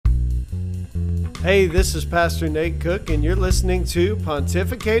Hey, this is Pastor Nate Cook, and you're listening to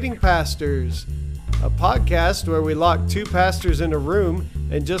Pontificating Pastors, a podcast where we lock two pastors in a room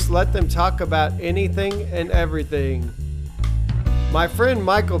and just let them talk about anything and everything. My friend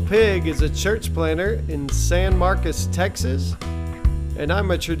Michael Pigg is a church planter in San Marcos, Texas, and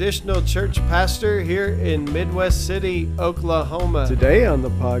I'm a traditional church pastor here in Midwest City, Oklahoma. Today on the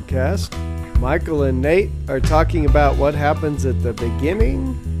podcast, Michael and Nate are talking about what happens at the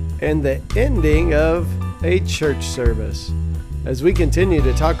beginning and the ending of a church service, as we continue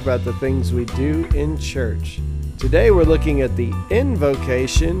to talk about the things we do in church. Today we're looking at the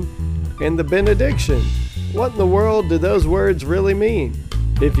invocation and the benediction. What in the world do those words really mean?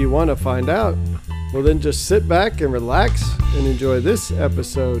 If you want to find out, well then just sit back and relax and enjoy this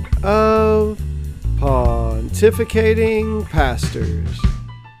episode of Pontificating Pastors.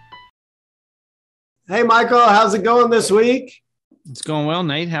 Hey Michael, how's it going this week? It's going well,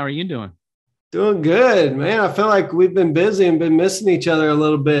 Nate. How are you doing? Doing good, man. I feel like we've been busy and been missing each other a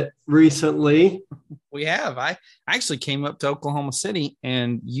little bit recently. We have. I actually came up to Oklahoma City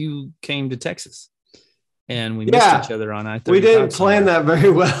and you came to Texas. And we missed each other on I-35. We didn't plan that very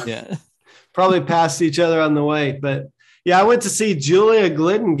well. Yeah. Probably passed each other on the way. But yeah, I went to see Julia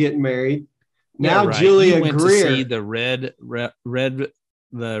Glidden get married. Now right. Julia you went Greer. To see the Red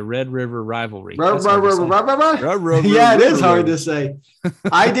River Rivalry. Yeah, it is hard to say.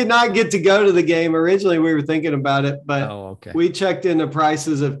 I did not get to go to the game. Originally, we were thinking about it, but we checked in the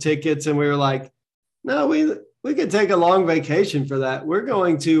prices of tickets and we were like, no, we could take a long vacation for that. We're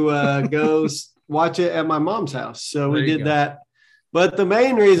going to go watch it at my mom's house. So we did that. But the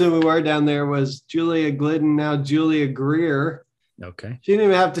main reason we were down there was Julia Glidden, now Julia Greer. Okay. She didn't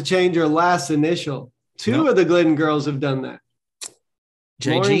even have to change her last initial. Two of the Glidden girls have done that.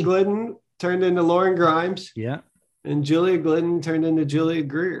 JG. Lauren Glidden turned into Lauren Grimes. Yeah. And Julia Glidden turned into Julia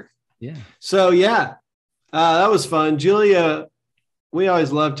Greer. Yeah. So, that was fun. Julia, we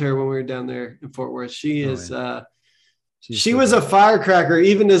always loved her when we were down there in Fort Worth. She is, she was a firecracker,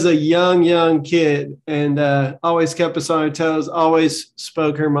 even as a young kid, and always kept us on our toes, always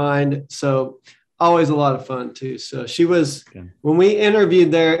spoke her mind. So always a lot of fun too. So she was, when we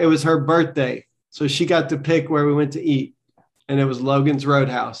interviewed there, it was her birthday. So she got to pick where we went to eat. And it was Logan's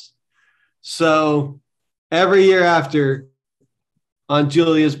Roadhouse. So every year after, on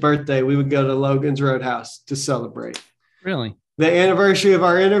Julia's birthday, we would go to Logan's Roadhouse to celebrate. Really? The anniversary of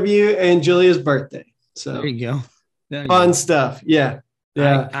our interview and Julia's birthday. So there you go. Fun stuff. Yeah.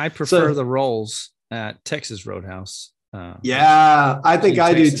 I prefer the rolls at Texas Roadhouse. I think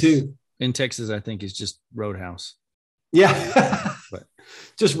I do too. In Texas, I think it's just Roadhouse. Yeah. But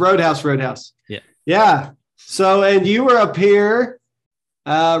just Roadhouse. Yeah. Yeah. So, and you were up here,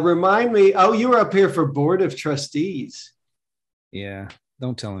 remind me, you were up here for Board of Trustees. Yeah,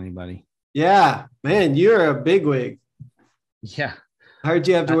 don't tell anybody. Yeah, man, you're a bigwig. Yeah. I heard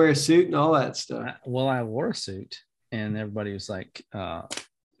you have to wear a suit and all that stuff. I wore a suit and everybody was like, hello,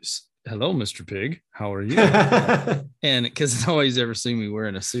 Mr. Pig, how are you? And because nobody's ever seen me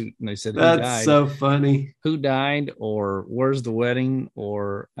wearing a suit. And they said, that's so funny. Who died, or where's the wedding,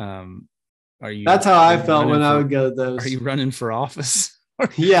 or that's how I felt when I would go to those. Are you running for office?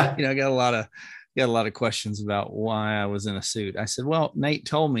 Yeah. I got a lot of questions about why I was in a suit. I said, well, Nate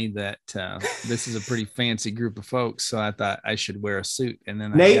told me that this is a pretty fancy group of folks, so I thought I should wear a suit. And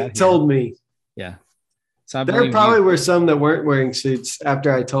then Nate told me. Yeah. So there probably were some that weren't wearing suits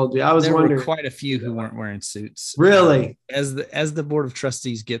after I told you. I was wondering. There were quite a few who weren't wearing suits. Really? As the Board of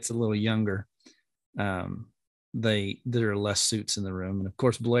Trustees gets a little younger, there are less suits in the room. And of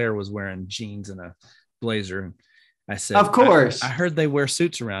course, Blair was wearing jeans and a blazer. I said, of course, I heard they wear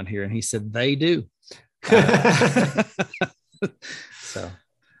suits around here. And he said, they do.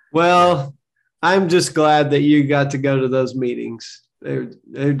 Well, I'm just glad that you got to go to those meetings.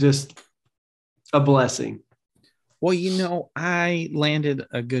 They're just a blessing. Well, I landed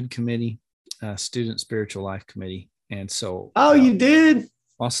a good committee, Student Spiritual Life Committee. And so. Oh, you did?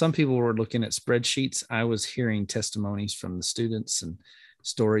 While some people were looking at spreadsheets, I was hearing testimonies from the students and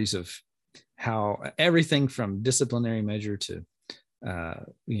stories of how everything from disciplinary measure to,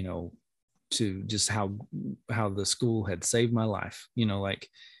 to just how the school had saved my life.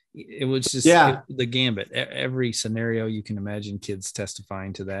 It was just the gambit. Every scenario you can imagine, kids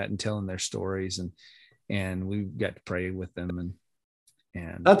testifying to that and telling their stories, and we got to pray with them.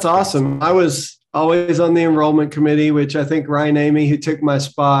 And that's awesome. I was always on the enrollment committee, which I think Ryan Amy, who took my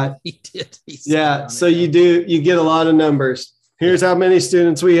spot. He did. So you get a lot of numbers. Here's how many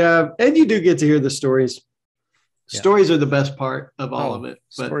students we have. And you do get to hear the stories. Stories are the best part of all of it.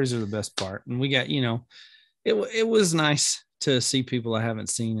 But stories are the best part. And we got, it was nice to see people I haven't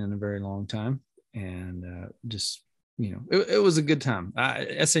seen in a very long time. just, it was a good time.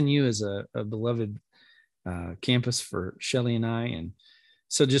 SNU is a beloved campus for Shelly and I. And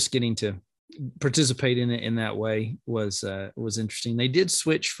so just getting to participate in it in that way was interesting. They did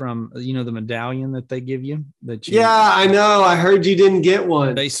switch from, the medallion that they give you I know. I heard you didn't get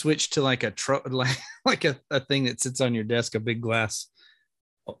one. They switched to like like a thing that sits on your desk, a big glass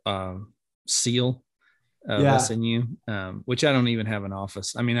seal of SNU, which I don't even have an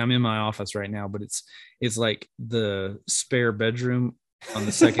office. I mean, I'm in my office right now, but it's like the spare bedroom on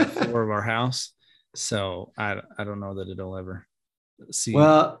the second floor of our house. So I don't know that it'll ever see.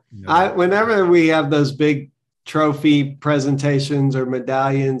 Well, whenever we have those big trophy presentations or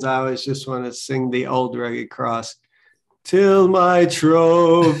medallions, I always just want to sing the old rugged cross. Till my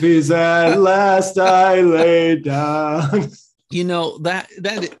trophies at last I lay down.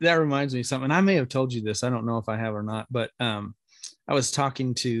 That reminds me of something. I may have told you this. I don't know if I have or not, but I was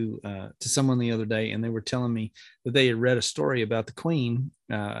talking to someone the other day, and they were telling me that they had read a story about the Queen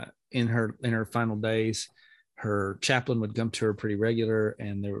in her final days. Her chaplain would come to her pretty regular,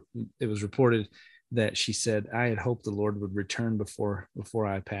 and it was reported that she said, "I had hoped the Lord would return before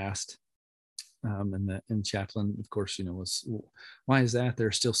I passed." And the chaplain, of course, was, "Why is that? There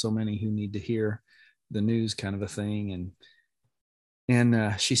are still so many who need to hear the news," kind of a thing.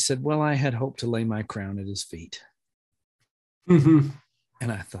 And she said, "Well, I had hoped to lay my crown at his feet." Mm-hmm.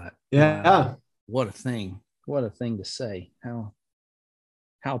 And I thought, wow, what a thing to say.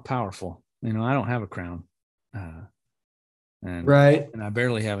 How powerful. I don't have a crown. And I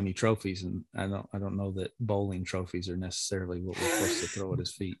barely have any trophies, and I don't know that bowling trophies are necessarily what we're supposed to throw at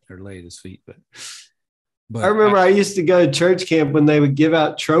his feet or lay at his feet. But I remember I used to go to church camp when they would give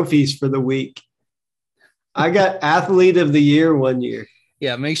out trophies for the week. I got athlete of the year one year.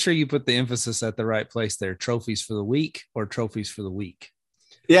 Yeah, make sure you put the emphasis at the right place there. Trophies for the week or trophies for the week.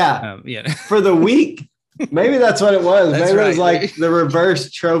 Yeah. For the week. Maybe that's what it was. Maybe it was like the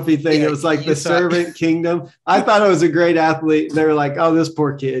reverse trophy thing. Yeah, it was like the servant kingdom. I thought it was a great athlete. They were like, "Oh, this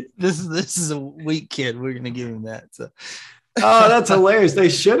poor kid. This is a weak kid. We're going to give him that." So. Oh, that's hilarious. They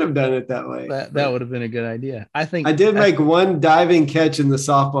should have done it that way. That would have been a good idea. I think I did make one diving catch in the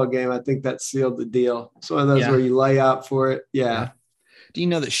softball game. I think that sealed the deal. It's one of those where you lay out for it. Yeah. Do you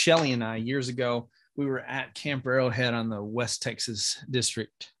know that Shelly and I, years ago, we were at Camp Arrowhead on the West Texas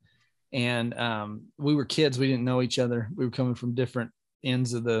district, and we were kids. We didn't know each other. We were coming from different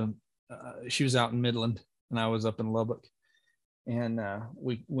ends of she was out in Midland and I was up in Lubbock, and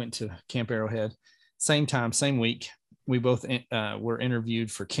we went to Camp Arrowhead. Same time, same week. We both were interviewed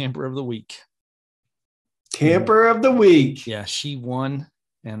for Camper of the Week. Camper of the Week. Yeah, she won,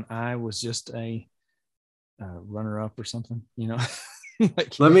 and I was just a runner-up or something,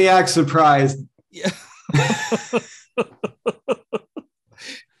 Like, let me act surprised. Yeah.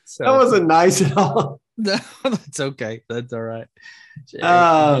 So, that wasn't nice at all. No, that's okay. That's all right.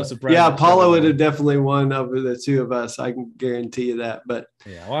 Paula would have definitely won over the two of us. I can guarantee you that. But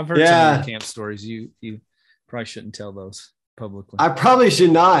I've heard some of your camp stories. You probably shouldn't tell those publicly. I probably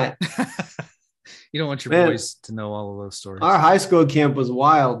should not. You don't want your boys to know all of those stories. Our high school camp was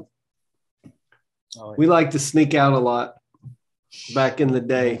wild. Oh, yeah. We like to sneak out a lot back in the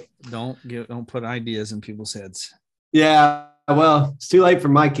day. Don't put ideas in people's heads. Yeah, well, it's too late for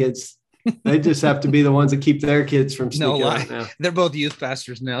my kids. They just have to be the ones that keep their kids from sneaking out now. They're both youth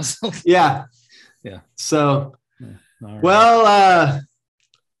pastors now. So. Yeah. So, right.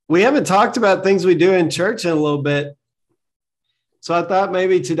 We haven't talked about things we do in church in a little bit. So I thought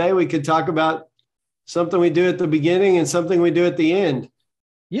maybe today we could talk about something we do at the beginning and something we do at the end.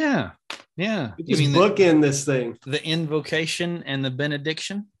 Yeah. Yeah. You mean bookend this thing? The invocation and the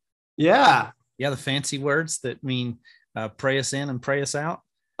benediction? Yeah. Yeah, the fancy words that mean pray us in and pray us out.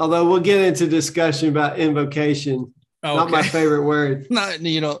 Although we'll get into discussion about invocation. Oh, not my favorite word. No,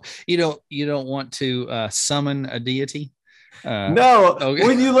 you don't want to summon a deity. No, okay.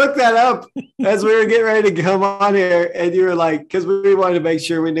 When you look that up as we were getting ready to come on here, and you were like, because we wanted to make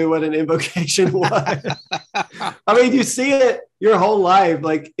sure we knew what an invocation was. I mean, you see it your whole life,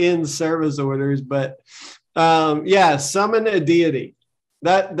 like in service orders, but summon a deity.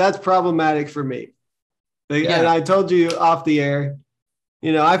 That's problematic for me. And I told you off the air,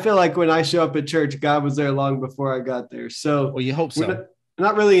 I feel like when I show up at church, God was there long before I got there. So, well, you hope so.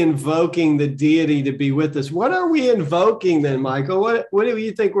 Not really invoking the deity to be with us. What are we invoking then, Michael? What do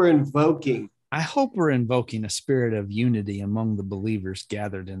you think we're invoking? I hope we're invoking a spirit of unity among the believers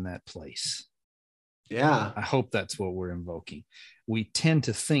gathered in that place. Yeah. I hope that's what we're invoking. We tend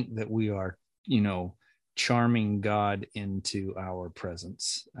to think that we are, charming God into our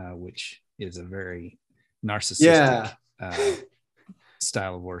presence, which is a very narcissistic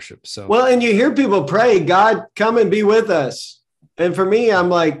style of worship. So, well, and you hear people pray, God, come and be with us. And for me, I'm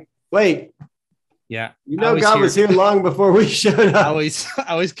like, wait, yeah, God was here long before we showed up. I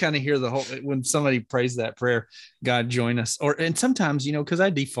always kind of hear the whole, when somebody prays that prayer, God join us. And sometimes, cause I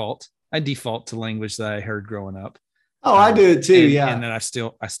default to language that I heard growing up. Oh, I do it too. And then I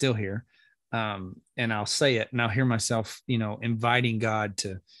still hear, and I'll say it and I'll hear myself, inviting God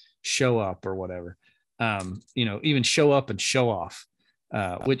to show up or whatever, even show up and show off,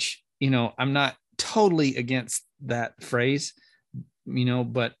 which, I'm not totally against that phrase,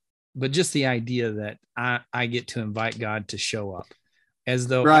 but just the idea that I get to invite God to show up, as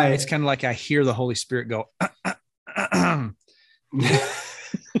though it's kind of like I hear the Holy Spirit go,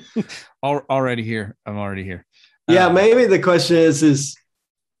 already here. I'm already here. Yeah. Maybe the question is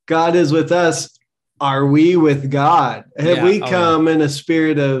God is with us. Are we with God? Have we come in a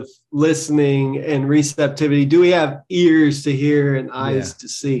spirit of listening and receptivity? Do we have ears to hear and eyes to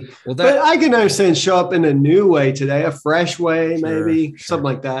see? Well, but I can understand show up in a new way today, a fresh way, maybe something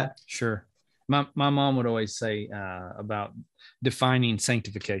like that. Sure. My mom would always say about defining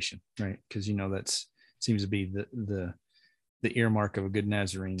sanctification, right? Because, that seems to be the earmark of a good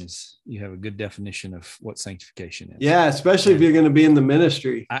Nazarene is you have a good definition of what sanctification is. Yeah, especially if you're going to be in the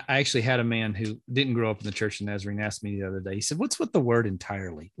ministry. I actually had a man who didn't grow up in the Church of Nazarene ask me the other day. He said, "What's with the word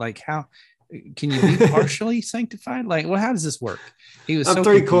entirely? Like, how can you be partially sanctified? Like, well, how does this work?" He was so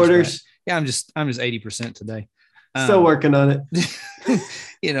 3/4. Yeah, I'm just 80% today. Still working on it.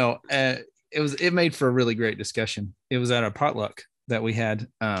 It made for a really great discussion. It was at a potluck that we had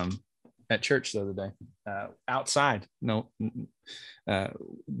at church the other day, outside.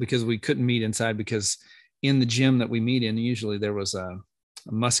 Because we couldn't meet inside, because in the gym that we meet in, usually there was a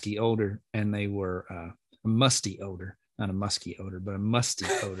musky odor, and they were a musty odor, not a musky odor, but a musty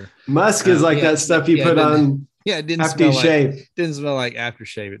odor. Musk is like that stuff you put on. Yeah, it didn't after you shave. Didn't smell like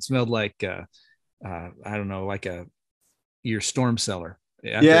aftershave. It smelled like I don't know, like your storm cellar.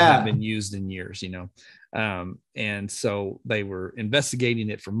 After it hadn't been used in years, and so they were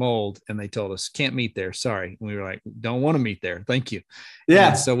investigating it for mold, and they told us can't meet there. Sorry. And we were like, don't want to meet there. Thank you. Yeah.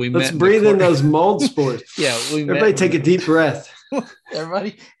 And so let's breathe in those mold spores. Yeah. Everybody take a deep breath.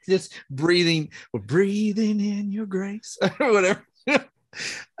 Everybody just breathing. We're breathing in your grace or whatever. You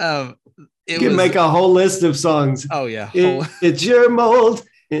can make a whole list of songs. Oh yeah. It's your mold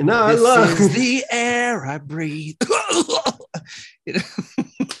in our lungs. This is the air I breathe.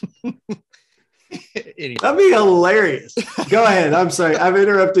 Anyway. That'd be hilarious. Go ahead. I'm sorry. I've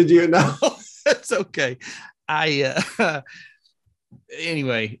interrupted you now. That's okay. Anyway,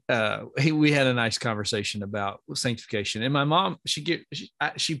 we had a nice conversation about sanctification, and my mom, she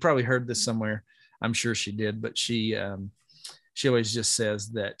probably heard this somewhere. I'm sure she did, but she always just says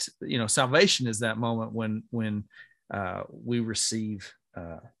that, salvation is that moment when we receive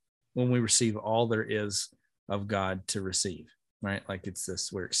all there is of God to receive, right? Like it's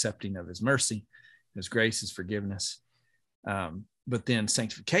this, we're accepting of his mercy, his grace, his forgiveness. But then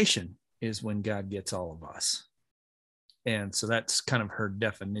sanctification is when God gets all of us. And so that's kind of her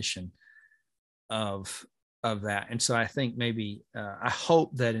definition of that. And so I think maybe, I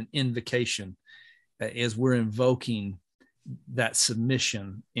hope that an invocation is we're invoking that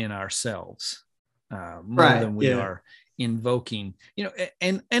submission in ourselves more than we are invoking,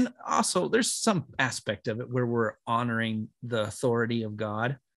 and also there's some aspect of it where we're honoring the authority of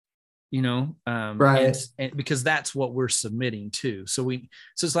God, and because that's what we're submitting to. So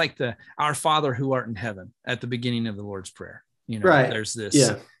it's like our Father who art in heaven at the beginning of the Lord's Prayer, there's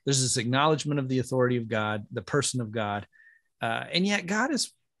this acknowledgement of the authority of God, the person of God. And yet God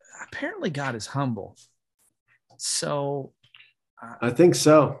is humble. So I think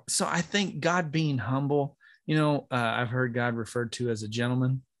so. So I think God being humble, I've heard God referred to as a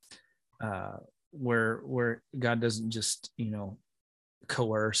gentleman, where God doesn't just,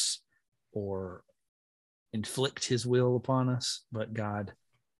 coerce or inflict his will upon us, but God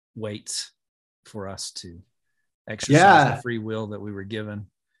waits for us to exercise the free will that we were given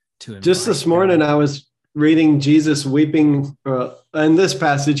to him. Just this morning, I was reading Jesus weeping. In this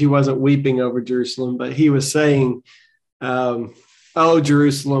passage, he wasn't weeping over Jerusalem, but he was saying, "Oh,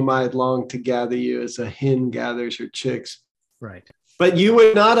 Jerusalem, I had longed to gather you as a hen gathers her chicks." Right. But you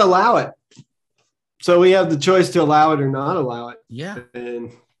would not allow it. So we have the choice to allow it or not allow it. Yeah.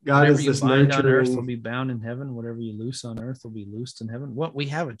 And God whatever is this you bind nurturing. on earth will be bound in heaven. Whatever you loose on earth will be loosed in heaven. What, we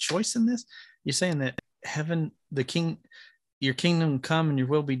have a choice in this? You're saying that heaven, your kingdom come and your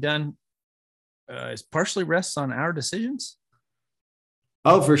will be done, is partially rests on our decisions?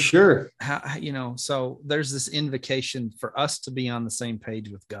 Oh, for sure. So there's this invocation for us to be on the same page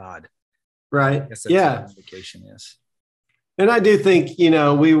with God. Right. I guess that's what invocation is. And I do think,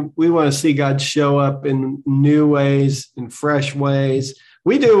 we want to see God show up in new ways, in fresh ways.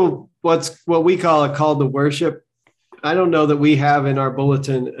 We do what we call a call to worship. I don't know that we have in our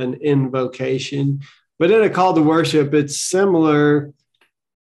bulletin an invocation, but in a call to worship, it's similar.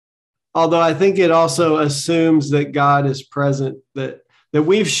 Although I think it also assumes that God is present, that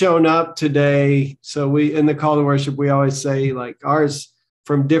we've shown up today. So in the call to worship, we always say like ours,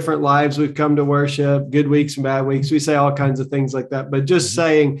 from different lives we've come to worship, good weeks and bad weeks. We say all kinds of things like that, but just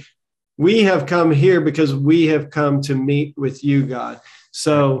saying we have come here because we have come to meet with you, God.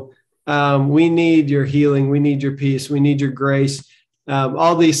 So we need your healing. We need your peace. We need your grace,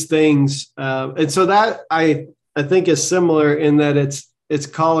 all these things. And so that I think is similar in that it's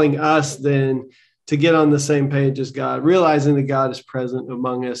calling us then to get on the same page as God, realizing that God is present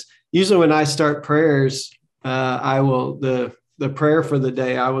among us. Usually when I start prayers, the prayer for the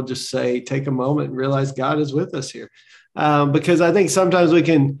day, I will just say, take a moment and realize God is with us here. Because I think sometimes we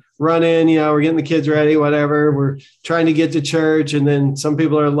can run in, we're getting the kids ready, whatever. We're trying to get to church. And then some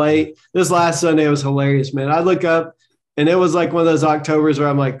people are late. This last Sunday was hilarious, man. I look up and it was like one of those Octobers where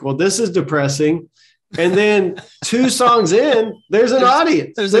I'm like, well, this is depressing. And then 2 songs in, there's an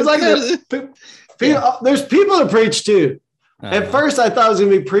audience. There's people to preach to. At first I thought I was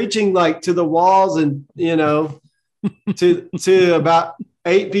going to be preaching like to the walls and, to about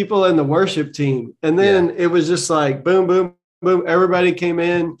 8 people in the worship team. And then it was just like, boom, boom, boom. Everybody came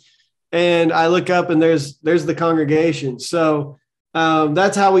in and I look up and there's the congregation. So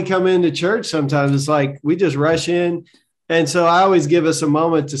that's how we come into church. Sometimes it's like, we just rush in. And so I always give us a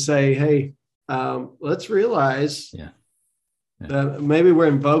moment to say, hey, let's realize that maybe we're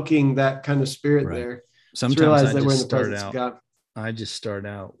invoking that kind of spirit there. Sometimes I just start out. I just start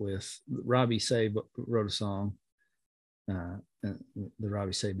out with Robbie Say wrote a song. The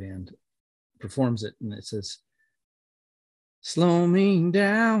Robbie Say band performs it, and it says, "Slow me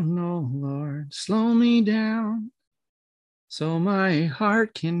down, oh Lord, slow me down, so my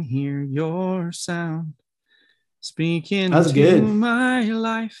heart can hear your sound. Speak into my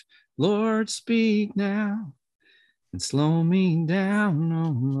life, Lord, speak now, and slow me down,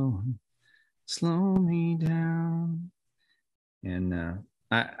 oh Lord, slow me down." And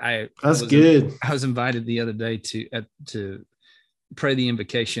I was invited the other day to pray the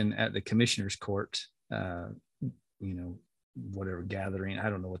invocation at the commissioner's court, whatever gathering. I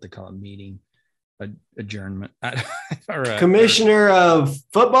don't know what they call it, meeting, adjournment. Commissioner of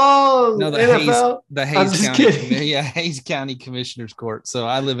football? No, the NFL? Hayes County. Yeah, Hayes County Commissioner's Court. So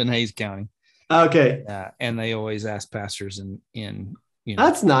I live in Hayes County. Okay. And they always ask pastors in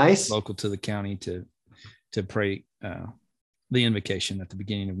that's nice, local to the county to pray the invocation at the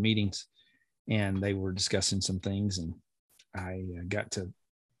beginning of meetings. And they were discussing some things, and I got to,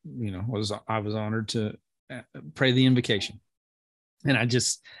 I was honored to pray the invocation. And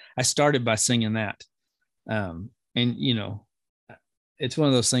I started by singing that. And, it's one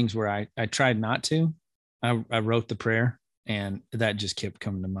of those things where I tried not to. I wrote the prayer, and that just kept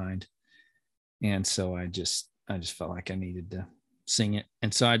coming to mind. And so I just felt like I needed to sing it.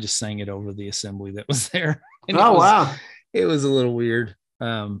 And so I just sang it over the assembly that was there. And wow. It was a little weird.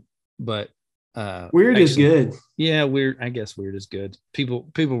 But weird is good. Yeah, weird. I guess weird is good.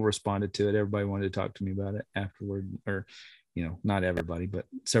 People responded to it. Everybody wanted to talk to me about it afterward, or, not everybody, but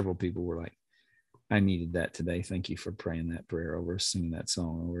several people were like, I needed that today. Thank you for praying that prayer over us, singing that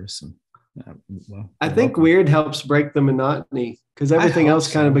song over us. And I think weird helps break the monotony, because everything else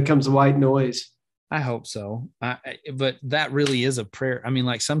kind of becomes white noise. I hope so. But that really is a prayer. I mean,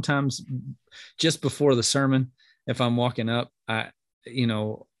 like sometimes just before the sermon, if I'm walking up, I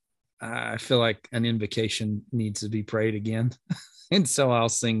feel like an invocation needs to be prayed again. And so I'll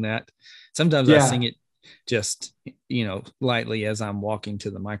sing that. Sometimes I sing it just, lightly as I'm walking to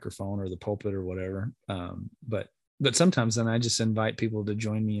the microphone or the pulpit or whatever. But sometimes then I just invite people to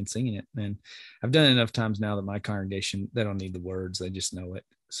join me in singing it. And I've done it enough times now that my congregation, they don't need the words. They just know it.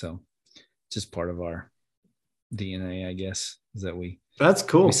 So just part of our DNA, I guess, is that that's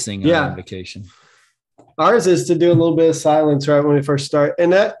cool. We sing our invocation. Ours is to do a little bit of silence right when we first start.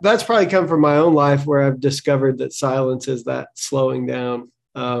 And that's probably come from my own life, where I've discovered that silence is that slowing down.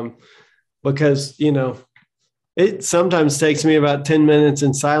 Because, it sometimes takes me about 10 minutes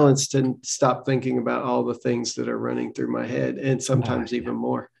in silence to stop thinking about all the things that are running through my head, and sometimes even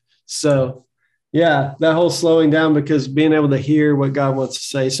more. So, that whole slowing down, because being able to hear what God wants to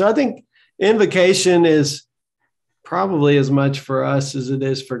say. So I think invocation is probably as much for us as it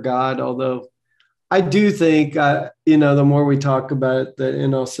is for God, although I do think, the more we talk about it,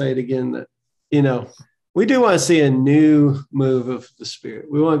 and I'll say it again, that, we do want to see a new move of the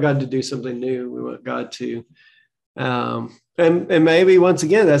Spirit. We want God to do something new. We want God to, and And maybe once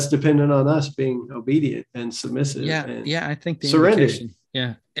again, that's dependent on us being obedient and submissive. Yeah. And Yeah. I think the surrendered. invitation.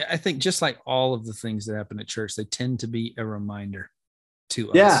 Yeah. I think just like all of the things that happen at church, they tend to be a reminder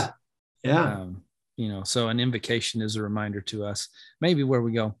to us. Yeah. So an invocation is a reminder to us, maybe where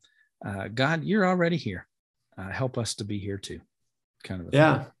we go, God, you're already here. Help us to be here too. Kind of.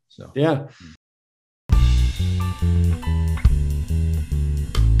 Thing. So, yeah.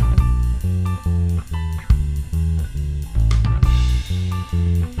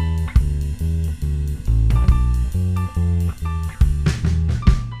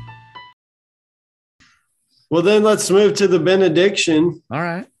 Well, then let's move to the benediction. All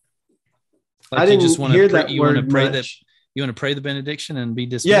right. I didn't just hear that you word want to pray much. You want to pray the benediction and be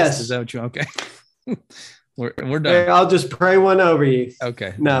dismissed? Yes. Is that what you? Okay. we're done. I'll just pray one over you.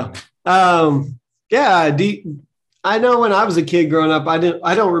 Okay. No. Yeah. I know when I was a kid growing up, I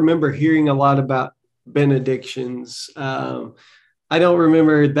don't remember hearing a lot about benedictions. I don't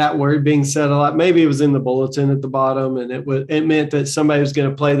remember that word being said a lot. Maybe it was in the bulletin at the bottom, and it meant that somebody was going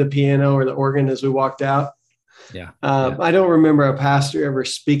to play the piano or the organ as we walked out. Yeah. I don't remember a pastor ever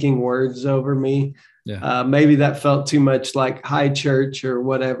speaking words over me. Yeah. Maybe that felt too much like high church or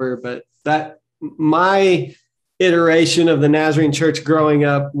whatever, but my iteration of the Nazarene church growing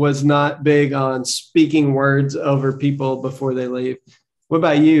up was not big on speaking words over people before they leave. What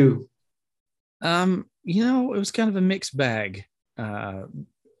about you? It was kind of a mixed bag.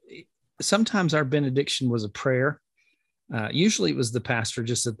 Sometimes our benediction was a prayer. Usually it was the pastor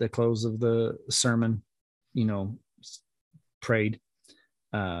just at the close of the sermon, prayed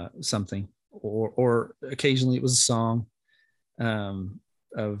something, or occasionally it was a song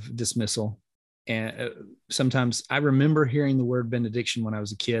of dismissal. And sometimes I remember hearing the word benediction when I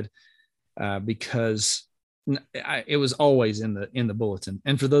was a kid because it was always in the bulletin.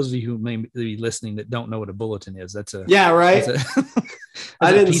 And for those of you who may be listening that don't know what a bulletin is, that's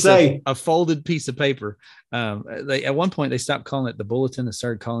I didn't say a folded piece of paper. At one point they stopped calling it the bulletin and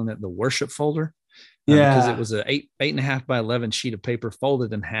started calling it the worship folder. Because it was a 8.5 by 11 sheet of paper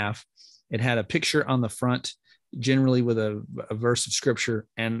folded in half. It had a picture on the front, generally with a verse of scripture,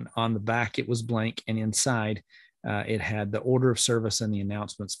 and on the back it was blank, and inside it had the order of service and the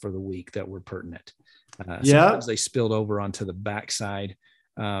announcements for the week that were pertinent. Sometimes they spilled over onto the backside.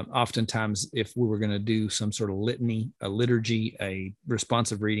 Oftentimes, if we were going to do some sort of litany, a liturgy, a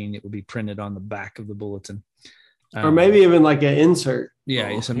responsive reading, it would be printed on the back of the bulletin. Or maybe even like an insert.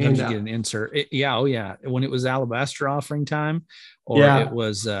 Yeah, sometimes you get an insert. When it was alabaster offering time, or it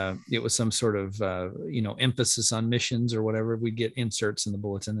was some sort of emphasis on missions or whatever, we'd get inserts in the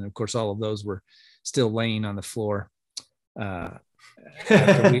bulletin, and of course all of those were still laying on the floor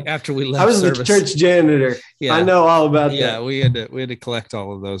after we left. I was service. the church janitor. Yeah, I know all about that. Yeah, we had to collect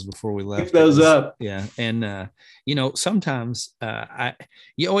all of those before we left. Pick those up. Yeah, and sometimes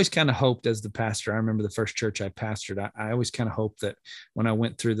you always kind of hoped as the pastor. I remember the first church I pastored. I always kind of hoped that when I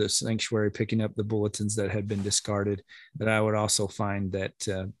went through the sanctuary picking up the bulletins that had been discarded, that I would also find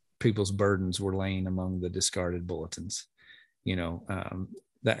that people's burdens were laying among the discarded bulletins.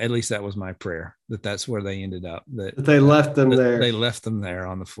 That at least that was my prayer, that's where they ended up, that they left them there. They left them there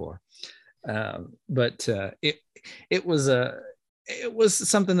on the floor. But it was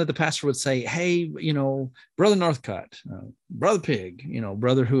something that the pastor would say, hey, Brother Northcutt, Brother Pig,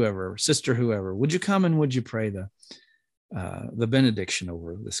 brother whoever, sister whoever, would you come and would you pray the benediction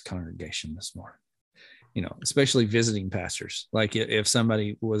over this congregation this morning? Especially visiting pastors. Like if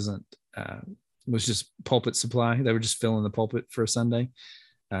somebody was just pulpit supply, they were just filling the pulpit for a Sunday.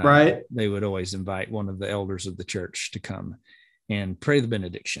 Right. They would always invite one of the elders of the church to come and pray the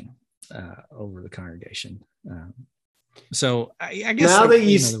benediction over the congregation. So I guess now that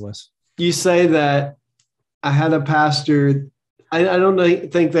you say that, I had a pastor, I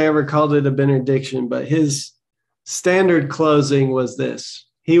don't think they ever called it a benediction, but his standard closing was this.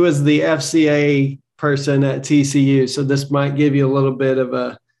 He was the FCA person at TCU. So this might give you a little bit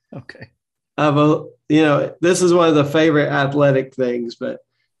of this is one of the favorite athletic things, but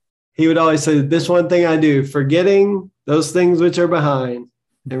he would always say, this one thing I do, forgetting those things which are behind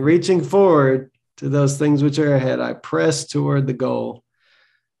and reaching forward to those things which are ahead, I press toward the goal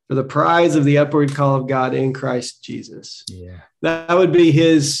for the prize of the upward call of God in Christ Jesus. Yeah. That would be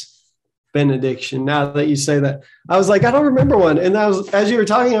his benediction. Now that you say that, I was like, I don't remember one. And as you were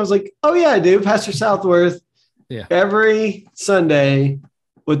talking, I was like, oh yeah, I do. Pastor Southworth, every Sunday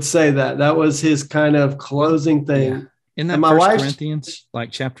would say that. That was his kind of closing thing. Yeah. Isn't that First Corinthians,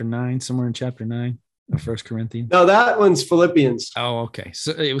 like chapter 9, somewhere in chapter 9 of First Corinthians? No, that one's Philippians. Oh, okay.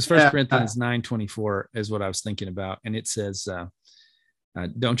 So it was First Corinthians 9:24 is what I was thinking about. And it says,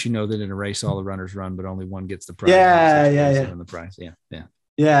 Don't you know that in a race all the runners run, but only one gets the prize? Yeah. The prize. Yeah.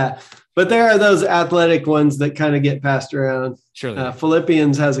 Yeah, but there are those athletic ones that kind of get passed around. Sure.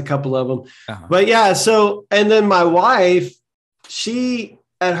 Philippians has a couple of them. Uh-huh. But yeah, so, and then my wife,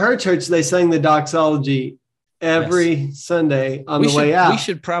 at her church, they sang the doxology every Sunday on the way out. We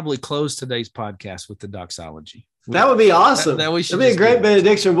should probably close today's podcast with the doxology. That would be awesome. That'd be a great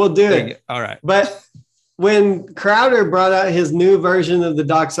benediction. We'll do it. All right. But when Crowder brought out his new version of the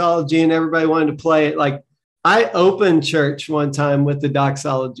doxology and everybody wanted to play it, like, I opened church one time with the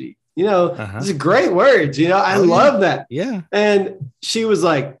doxology. These are great words. I love that. Yeah. And she was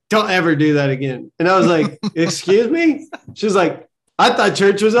like, don't ever do that again. And I was like, excuse me? She was like, I thought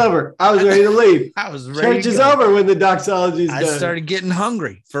church was over. I was ready to leave. I was ready. Church is over when the doxology is done. I started getting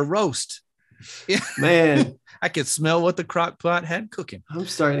hungry for roast. Yeah. Man. I could smell what the crock pot had cooking. I'm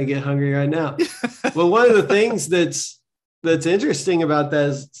starting to get hungry right now. Well, one of the things that's interesting about that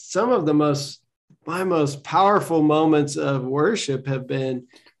is some of my most powerful moments of worship have been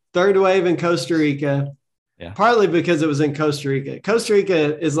Third Wave in Costa Rica, partly because it was in Costa Rica. Costa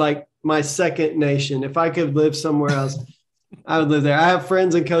Rica is like my second nation. If I could live somewhere else, I would live there. I have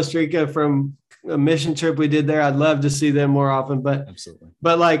friends in Costa Rica from a mission trip we did there. I'd love to see them more often, absolutely.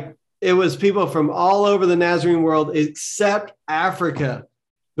 But like it was people from all over the Nazarene world except Africa,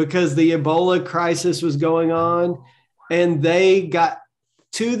 because the Ebola crisis was going on, and they got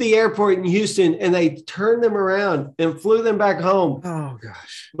to the airport in Houston and they turned them around and flew them back home. Oh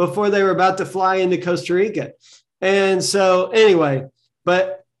gosh. Before they were about to fly into Costa Rica. And so anyway,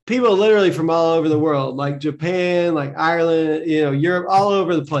 but people literally from all over the world, like Japan, like Ireland, Europe, all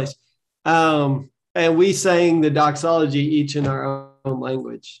over the place. And we sang the doxology each in our own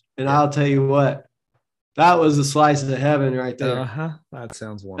language. And I'll tell you what, that was a slice of heaven right there. Uh-huh. That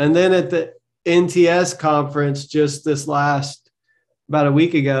sounds wonderful. And then at the NTS conference, just about a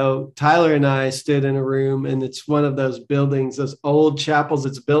week ago, Tyler and I stood in a room, and it's one of those buildings, those old chapels.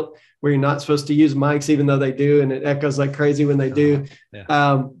 It's built where you're not supposed to use mics, even though they do, and it echoes like crazy when they do.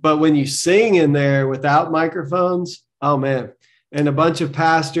 Yeah. But when you sing in there without microphones, oh man! And a bunch of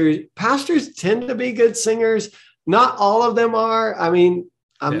pastors tend to be good singers. Not all of them are. I mean,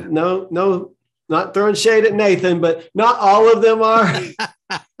 I'm not throwing shade at Nathan, but not all of them are.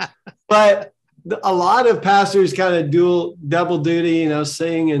 But a lot of pastors kind of double duty,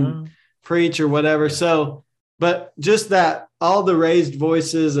 sing and preach or whatever. So, but just that, all the raised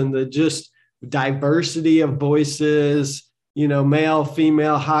voices and the just diversity of voices, male,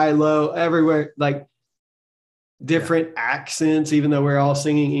 female, high, low, everywhere, like different accents, even though we're all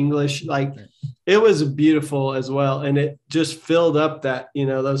singing English, like it was beautiful as well. And it just filled up that,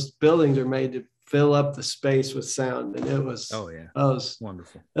 those buildings are made to fill up the space with sound, and it was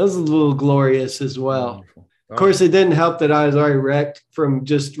wonderful. That was a little glorious as well. Wonderful. Of course, it didn't help that I was already wrecked from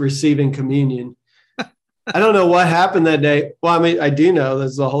just receiving communion. I don't know what happened that day. Well, I mean, I do know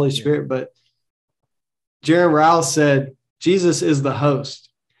that's the Holy Spirit, but Jerem Rouse said, Jesus is the host.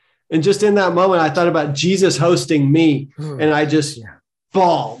 And just in that moment, I thought about Jesus hosting me, and I just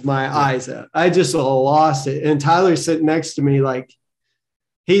bawled my eyes out. I just like it. And Tyler's sitting next to me like,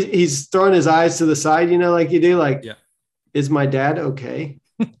 he's throwing his eyes to the side, like you do. Like, is my dad okay?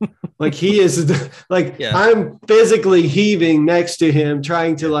 Like he is I'm physically heaving next to him,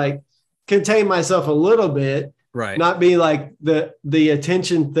 trying to like contain myself a little bit, right? Not be like the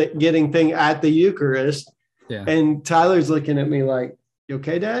attention getting thing at the Eucharist. Yeah. And Tyler's looking at me like, you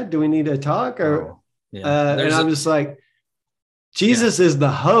okay, Dad? Do we need to talk? Or and I'm just like, Jesus is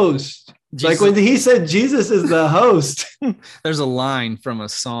the host. Jesus. Like when he said Jesus is the host. There's a line from a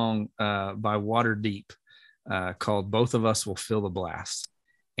song by Waterdeep called Both of Us Will Feel the Blast.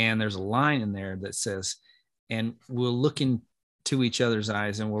 And there's a line in there that says, and we'll look into each other's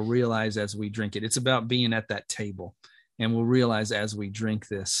eyes and we'll realize as we drink it. It's about being at that table. And we'll realize as we drink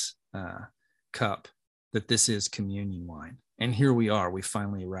this cup that this is communion wine. And here we are. We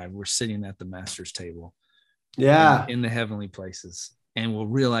finally arrived. We're sitting at the Master's table. Yeah. In the heavenly places. And we'll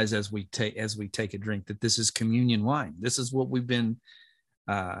realize as we take a drink that this is communion wine. This is what we've been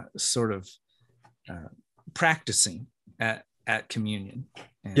practicing at communion.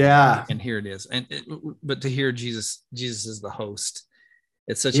 And here it is. But to hear Jesus is the host,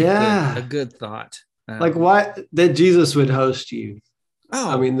 it's such a good thought. Like why that Jesus would host you.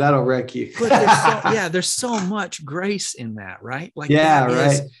 Oh, I mean, that'll wreck you. But there's so much grace in that, right? Like,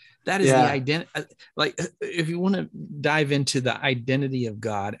 that is the identity. Like, if you want to dive into the identity of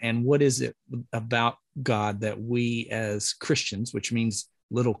God and what is it about God that we as Christians, which means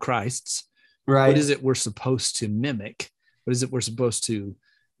little Christs, right? What is it we're supposed to mimic? What is it we're supposed to,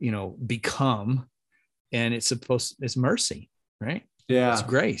 become? And it's mercy, right? Yeah. It's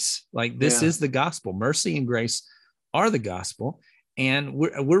grace. Like this is the gospel. Mercy and grace are the gospel. And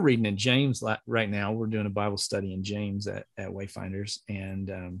we're reading in James right now. We're doing a Bible study in James at Wayfinders,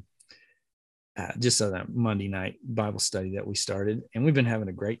 and just on that Monday night Bible study that we started, and we've been having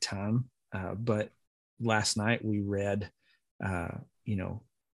a great time. But last night we read,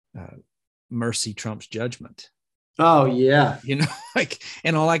 mercy trumps judgment. Oh yeah.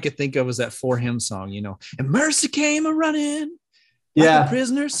 And all I could think of was that 4 hymn song, and mercy came a running, like a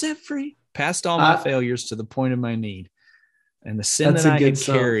prisoner set free, past all my failures to the point of my need. And the sin that I had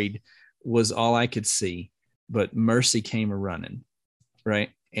carried was all I could see, but mercy came a running. Right.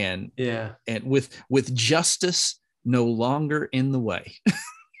 And with justice no longer in the way,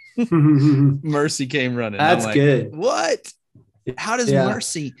 mercy came running. That's good. What? How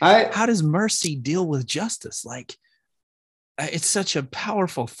does mercy deal with justice? Like, it's such a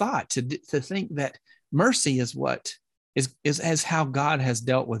powerful thought to think that mercy is what is as how God has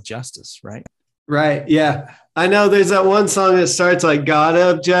dealt with justice. Right. Right. Yeah. I know there's that one song that starts like God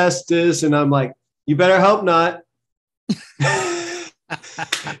of justice. And I'm like, you better hope not.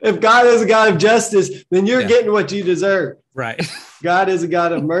 If God is a God of justice, then you're getting what you deserve. Right. God is a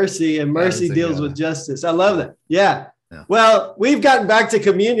God of mercy, and mercy deals with justice. I love that. Yeah. Well, we've gotten back to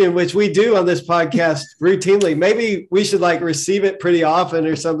communion, which we do on this podcast routinely. Maybe we should like receive it pretty often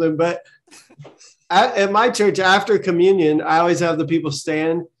or something. But at my church, after communion, I always have the people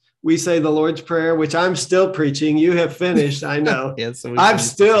stand. We say the Lord's Prayer, which I'm still preaching. You have finised, I know.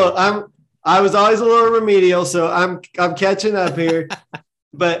 I was always a little remedial, so I'm catching up here.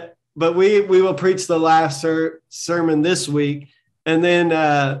 but we will preach the last sermon this week, and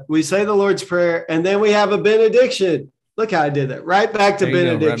then we say the Lord's Prayer, and then we have a benediction. Look how I did that. Right back to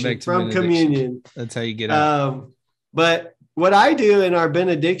benediction from communion. That's how you get out. But what I do in our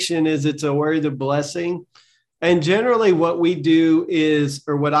benediction is it's a word of blessing. And generally what we do is,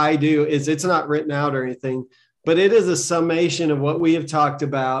 or what I do is, it's not written out or anything, but it is a summation of what we have talked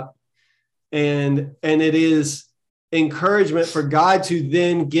about. And it is encouragement for God to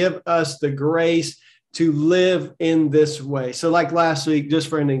then give us the grace to live in this way. So like last week, just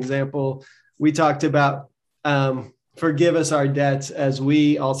for an example, we talked about forgive us our debts as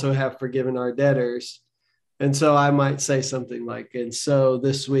we also have forgiven our debtors. And so I might say something like, and so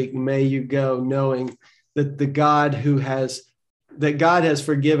this week, may you go knowing that God has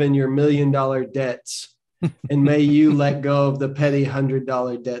forgiven your $1 million debts, and may you let go of the petty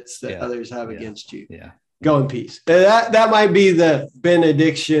 $100 debts that others have against you. Yeah. Go in peace. That might be the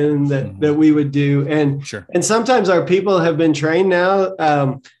benediction that we would do. And sometimes our people have been trained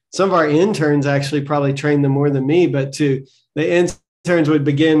now. Some of our interns actually probably train them more than me, but the interns would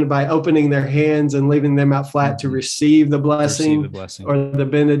begin by opening their hands and leaving them out flat to receive the blessing, or the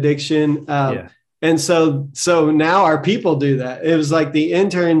benediction. And so now our people do that. It was like the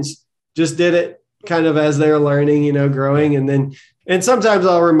interns just did it kind of as they're learning, growing. And sometimes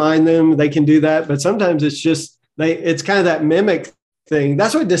I'll remind them they can do that, but sometimes it's just, it's kind of that mimic thing.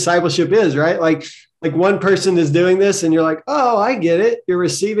 That's what discipleship is, right? Like one person is doing this and you're like, oh, I get it. You're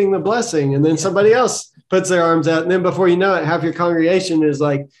receiving the blessing. And then somebody else puts their arms out. And then before you know it, half your congregation is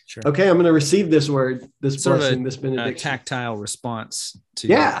like, okay, I'm going to receive this word, this blessing, this benediction. Tactile response to,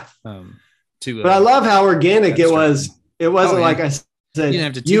 but I love how organic it was. It wasn't like I said,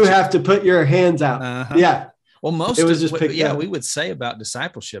 you have to put your hands out. Yeah. Well, it was just picked up. We would say about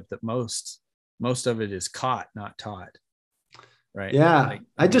discipleship that most of it is caught, not taught. Right. Yeah.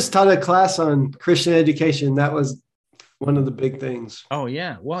 I just taught a class on Christian education. That was one of the big things. Oh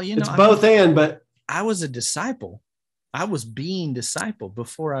yeah. Well, it's both and, but I was a disciple. I was being discipled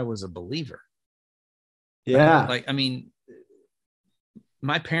before I was a believer. Yeah.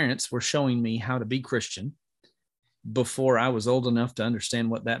 My parents were showing me how to be Christian before I was old enough to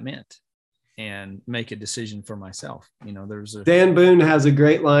understand what that meant and make a decision for myself. Dan Boone has a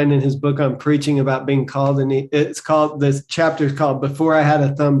great line in his book on preaching about being called, and this chapter is called "Before I Had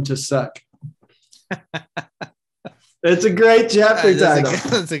a Thumb to Suck." It's a great chapter title.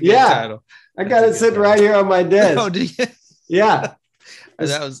 That's a good title. I got it sitting right here on my desk. Oh, do you? Yeah.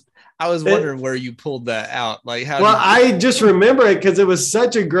 I was wondering where you pulled that out. Like, I just remember it because it was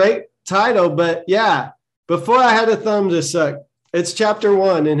such a great title. But yeah, Before I Had a Thumb to Suck. It's chapter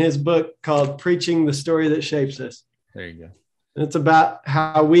 1 in his book called Preaching the Story That Shapes Us. There you go. And it's about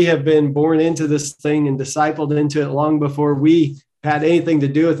how we have been born into this thing and discipled into it long before we had anything to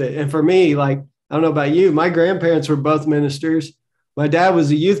do with it. And for me, I don't know about you, my grandparents were both ministers. My dad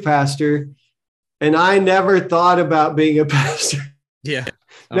was a youth pastor, and I never thought about being a pastor. Yeah.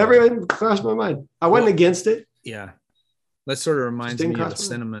 Never even crossed my mind. I wasn't against it. Yeah. That sort of reminds me of a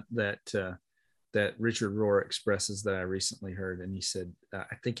sentiment that that Richard Rohr expresses that I recently heard. And he said,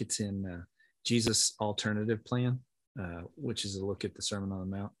 I think it's in Jesus' Alternative Plan, which is a look at the Sermon on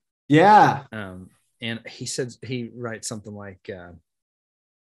the Mount. Yeah. And he said, he writes something like,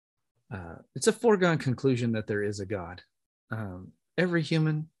 it's a foregone conclusion that there is a God. Every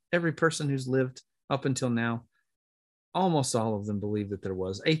human, every person who's lived up until now, almost all of them believe that there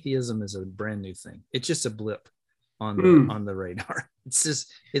was. Atheism is a brand new thing. It's just a blip on the radar.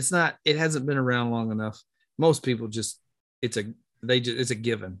 It hasn't been around long enough. Most people it's a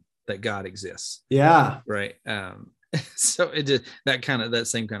given that God exists. Yeah. Right. So that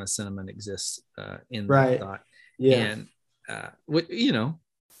same kind of sentiment exists in right. that thought. Yeah. And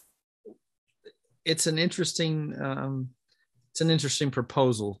it's an interesting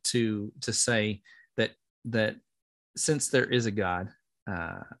proposal to say that since there is a God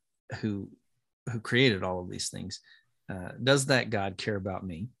who created all of these things, does that God care about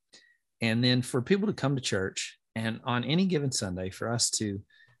me? And then for people to come to church, and on any given Sunday for us to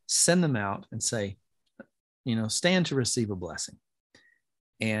send them out and say, stand to receive a blessing.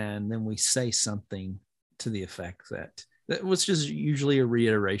 And then we say something to the effect that was just usually a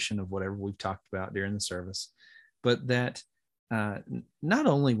reiteration of whatever we've talked about during the service, but that not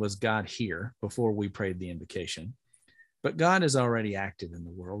only was God here before we prayed the invocation, but God is already active in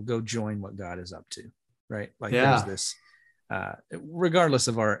the world. Go join what God is up to, right? Like there's this, regardless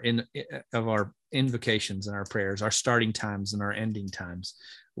of our invocations and our prayers, our starting times and our ending times,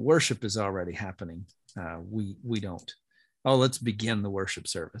 worship is already happening. We don't, let's begin the worship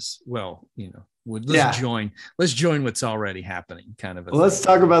service. Well, let's join what's already happening, kind of. Let's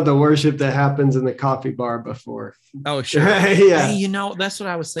talk about the worship that happens in the coffee bar before. Oh, sure. Yeah. Hey, that's what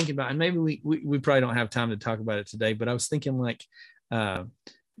I was thinking about. And maybe we probably don't have time to talk about it today, but I was thinking like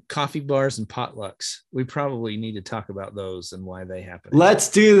coffee bars and potlucks. We probably need to talk about those and why they happen. Let's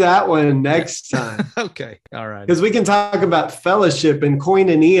do that one next time. Okay. All right. Because we can talk about fellowship and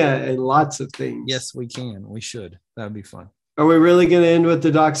koinonia and lots of things. Yes, we can. We should. That would be fun. Are we really going to end with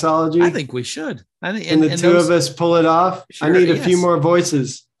the doxology? I think we should. And the two of us pull it off? Sure, I need a few more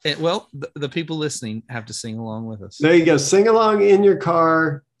voices. The people listening have to sing along with us. There you go. Sing along in your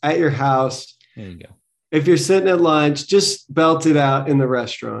car, at your house. There you go. If you're sitting at lunch, just belt it out in the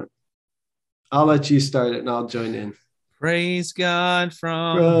restaurant. I'll let you start it and I'll join in. Praise God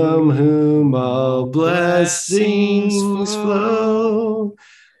from whom all blessings flow.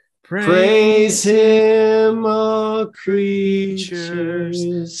 Praise him, all creatures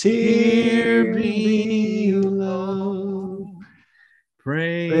here below.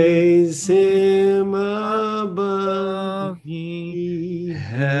 Praise him above, ye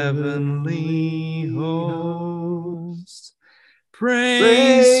heavenly hosts.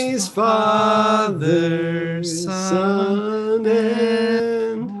 Praise Father, Son,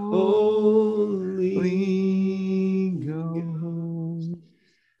 and Holy Ghost.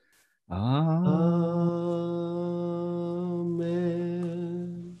 Amen.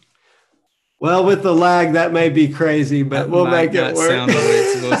 Well, with the lag, that may be crazy, but we'll make it work. Sound the way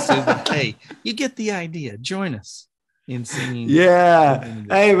it's supposed to, but hey, you get the idea. Join us in singing. Yeah.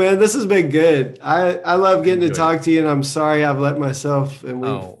 Hey, man, this has been good. I love getting to talk to you, and I'm sorry I've let myself, and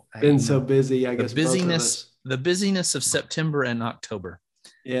we've been so busy. I guess the busyness of September and October.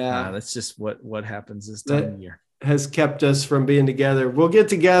 Yeah, that's just what happens this time of year. Has kept us from being together. We'll get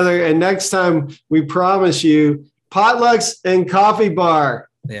together, and next time we promise you potlucks and coffee bar.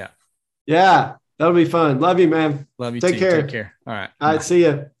 Yeah, that'll be fun. Love you, man. Love you. Take care. Take care. All right. See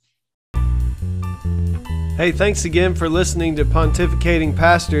ya. Hey, thanks again for listening to Pontificating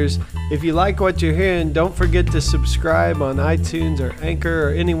Pastors. If you like what you're hearing, don't forget to subscribe on iTunes or Anchor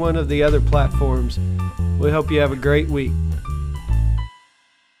or any one of the other platforms. We hope you have a great week.